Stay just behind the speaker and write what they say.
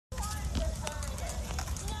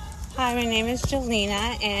Hi, my name is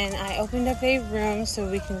Jolena, and I opened up a room so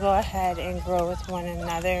we can go ahead and grow with one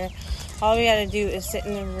another. All we gotta do is sit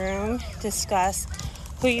in the room, discuss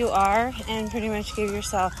who you are, and pretty much give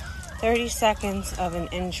yourself 30 seconds of an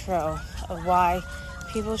intro of why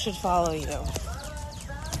people should follow you.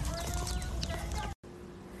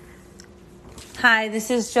 Hi, this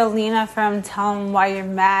is Jolena from Tell 'em Why You're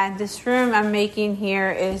Mad. This room I'm making here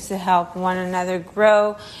is to help one another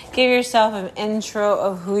grow. Give yourself an intro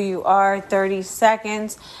of who you are, 30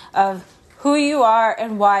 seconds of who you are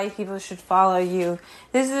and why people should follow you.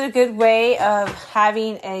 This is a good way of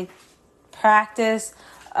having a practice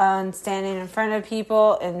on standing in front of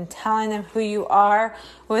people and telling them who you are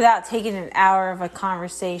without taking an hour of a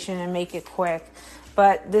conversation and make it quick.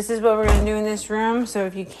 But this is what we're going to do in this room. So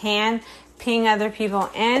if you can, ping other people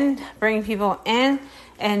in, bring people in,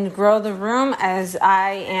 and grow the room as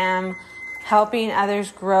I am helping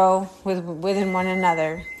others grow within one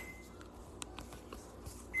another.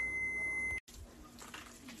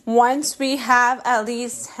 Once we have at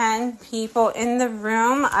least 10 people in the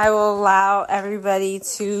room, I will allow everybody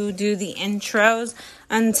to do the intros.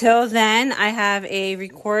 Until then, I have a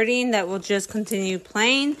recording that will just continue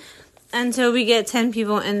playing until we get 10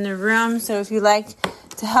 people in the room. So if you'd like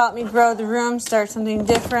to help me grow the room, start something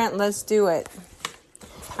different, let's do it.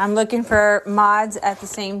 I'm looking for mods at the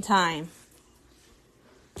same time.